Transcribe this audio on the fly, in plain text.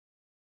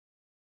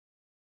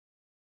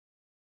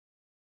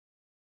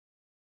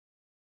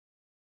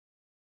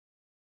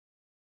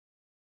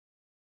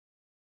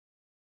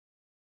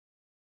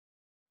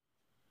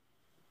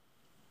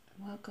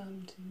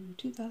welcome to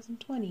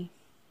 2020.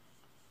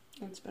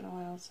 It's been a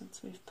while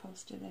since we've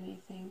posted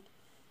anything,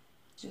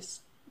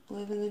 just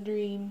living the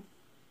dream.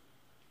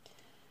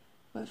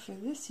 But for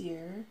this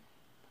year,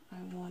 I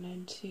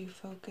wanted to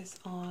focus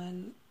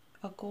on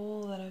a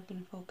goal that I've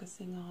been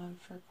focusing on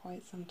for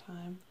quite some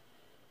time.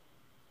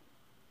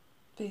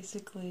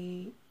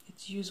 Basically,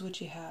 it's use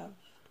what you have.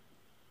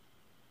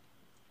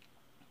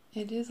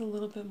 It is a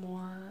little bit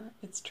more,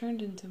 it's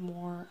turned into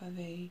more of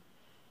a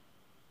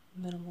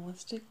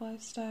minimalistic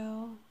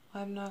lifestyle.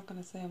 I'm not going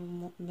to say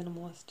I'm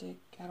minimalistic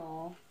at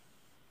all,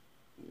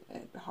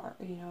 at heart,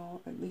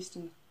 at least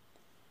in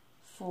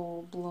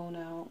full blown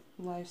out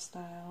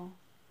lifestyle,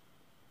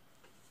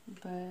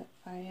 but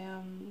I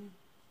am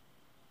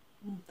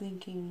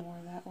thinking more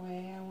that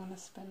way. I want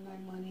to spend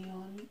my money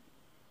on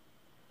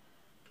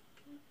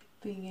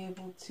being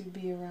able to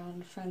be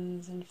around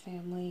friends and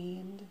family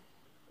and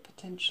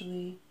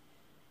potentially,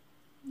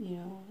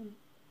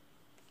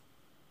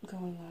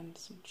 going on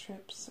some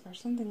trips or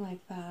something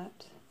like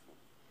that.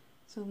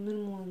 So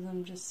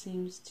minimalism just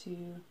seems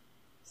to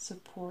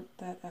support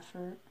that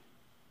effort.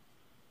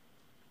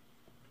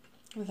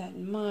 With that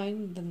in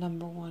mind, the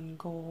number one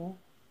goal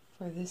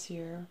for this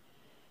year,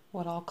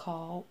 what I'll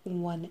call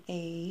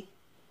 1A,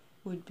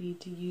 would be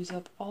to use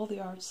up all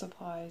the art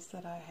supplies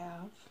that I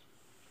have.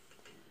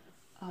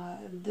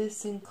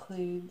 This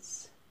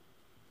includes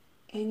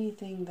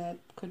anything that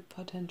could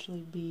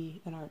potentially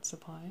be an art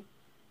supply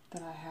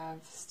that I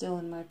have still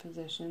in my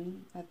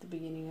possession at the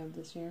beginning of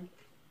this year.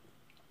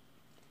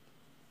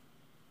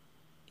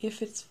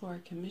 If it's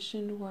for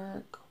commissioned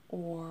work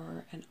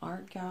or an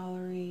art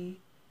gallery,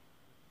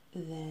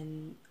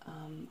 then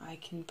I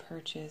can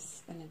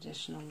purchase an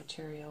additional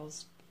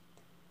materials,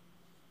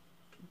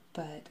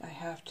 but I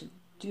have to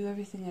do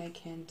everything I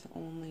can to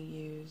only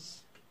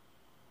use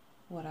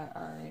what I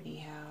already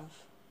have.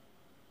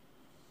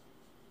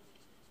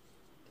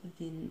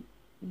 The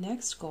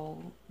next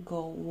goal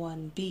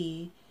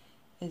 1B,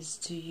 is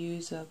to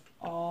use up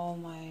all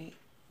my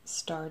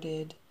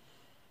started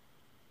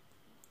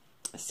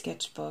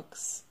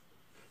sketchbooks.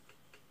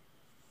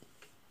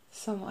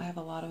 I have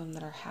a lot of them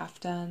that are half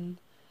done.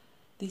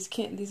 These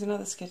are not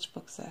the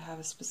sketchbooks that have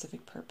a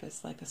specific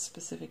purpose, like a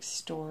specific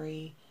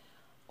story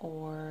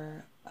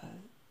or a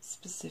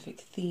specific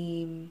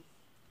theme.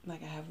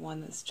 Like I have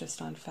one that's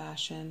just on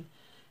fashion.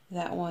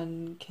 That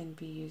one can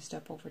be used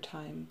up over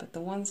time. But the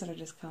ones that are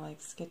just kind of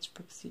like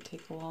sketchbooks you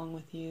take along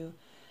with you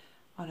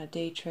on a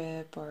day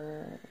trip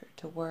or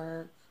to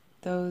work,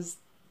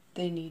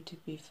 they need to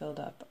be filled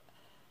up.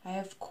 I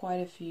have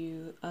quite a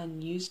few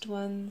unused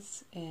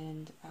ones,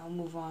 and I'll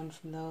move on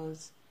from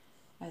those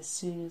as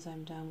soon as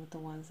I'm done with the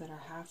ones that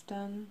are half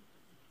done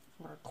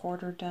or a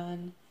quarter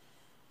done.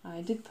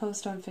 I did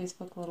post on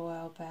Facebook a little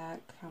while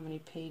back how many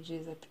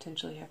pages I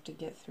potentially have to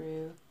get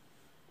through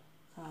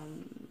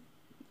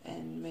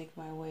and make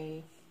my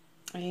way.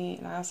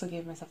 And I also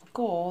gave myself a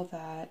goal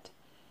that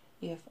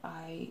if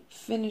I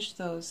finish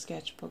those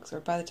sketchbooks, or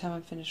by the time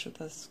I'm finished with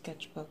those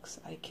sketchbooks,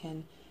 I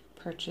can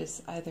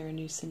purchase either a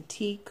new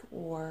Cintiq,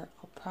 or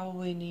I'll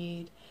probably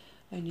need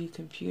a new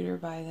computer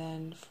by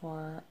then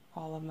for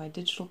all of my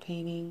digital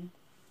painting,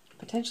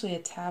 potentially a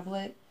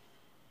tablet.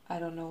 I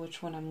don't know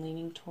which one I'm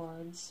leaning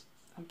towards.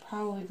 I'm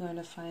probably going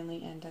to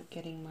finally end up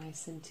getting my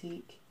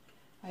Cintiq.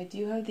 I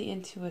do have the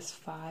Intuos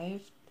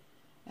 5,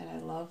 and I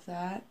love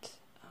that.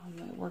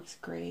 It works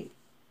great,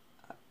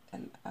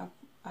 and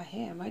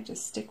I might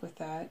just stick with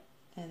that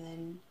and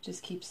then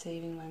just keep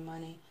saving my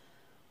money.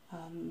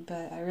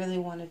 But I really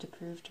wanted to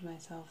prove to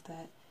myself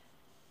that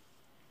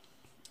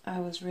I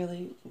was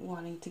really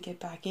wanting to get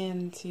back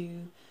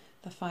into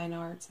the fine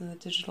arts and the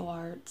digital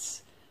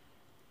arts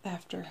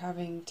after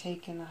having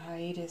taken a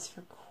hiatus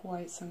for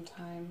quite some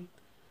time.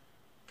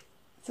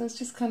 So it's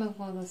just kind of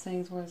one of those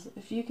things where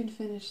if you can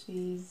finish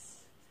these,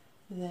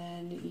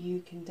 then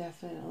you can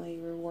definitely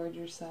reward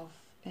yourself,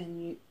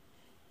 and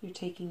you're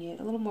taking it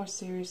a little more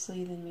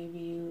seriously than maybe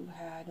you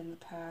had in the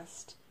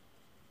past.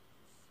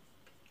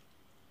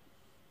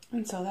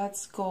 And so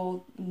that's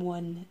goal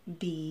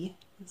 1B.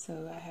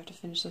 So I have to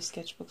finish those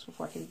sketchbooks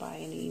before I can buy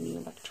any new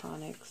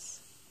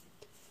electronics.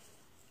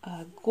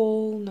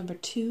 Goal number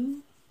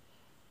 2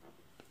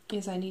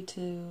 is I need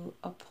to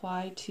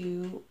apply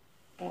to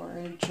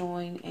or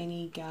join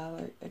any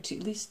gallery, at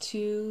least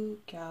 2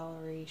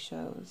 gallery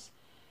shows.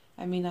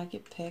 I may not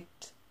get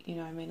picked,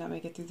 I may not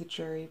make it through the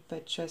jury,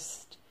 but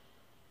just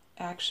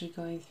actually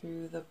going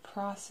through the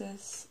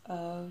process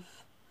of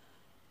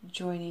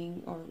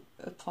joining or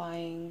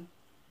applying,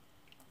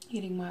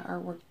 getting my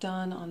artwork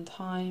done on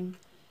time,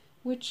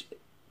 which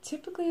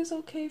typically is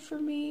okay for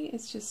me.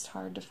 It's just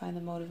hard to find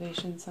the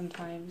motivation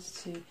sometimes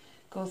to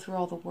go through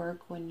all the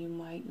work when you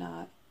might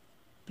not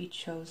be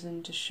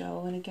chosen to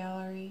show in a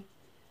gallery.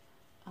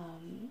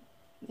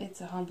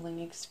 It's a humbling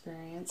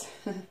experience.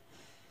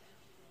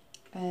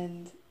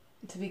 And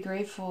to be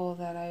grateful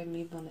that I'm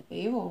even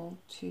able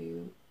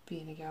to be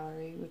in a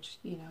gallery, which,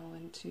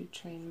 and to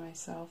train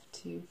myself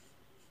to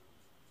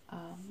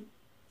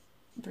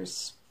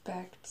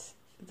respect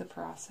the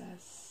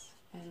process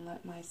and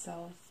let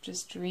myself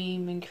just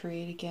dream and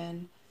create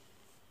again.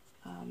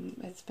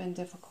 It's been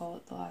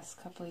difficult the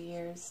last couple of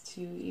years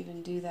to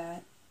even do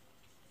that.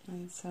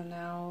 And so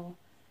now,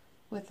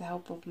 with the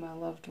help of my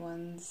loved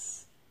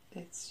ones,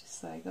 it's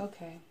just like,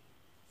 okay,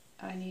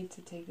 I need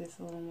to take this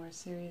a little more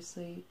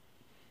seriously.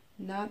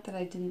 Not that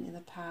I didn't in the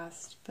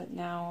past, but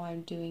now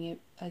I'm doing it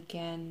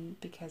again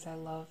because I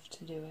love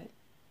to do it.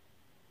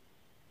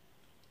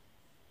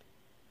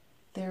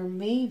 There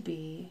may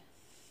be,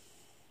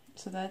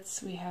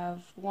 we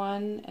have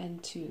 1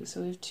 and 2.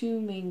 So we have 2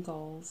 main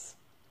goals.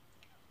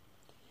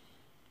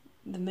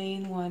 The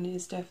main one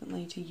is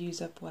definitely to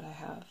use up what I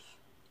have.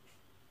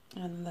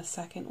 And the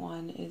second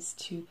one is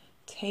to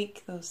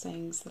take those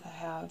things that I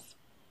have,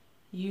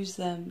 use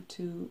them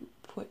to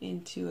put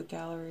into a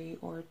gallery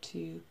or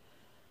to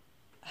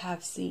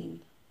have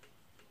seen.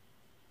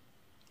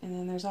 And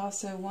then there's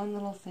also one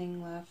little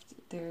thing left.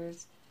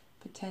 There's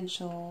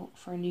potential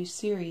for a new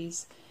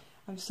series.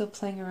 I'm still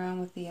playing around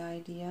with the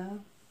idea.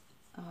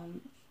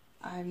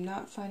 I'm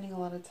not finding a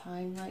lot of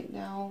time right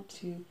now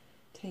to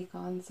take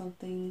on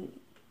something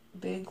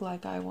big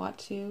like I want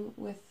to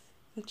with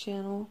the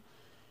channel.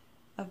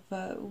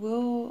 But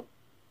we'll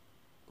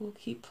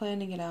keep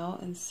planning it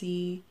out and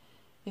see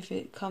if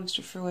it comes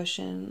to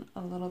fruition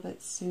a little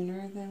bit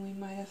sooner than we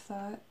might have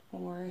thought,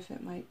 or if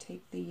it might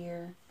take the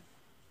year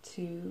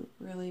to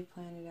really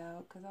plan it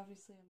out, because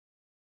obviously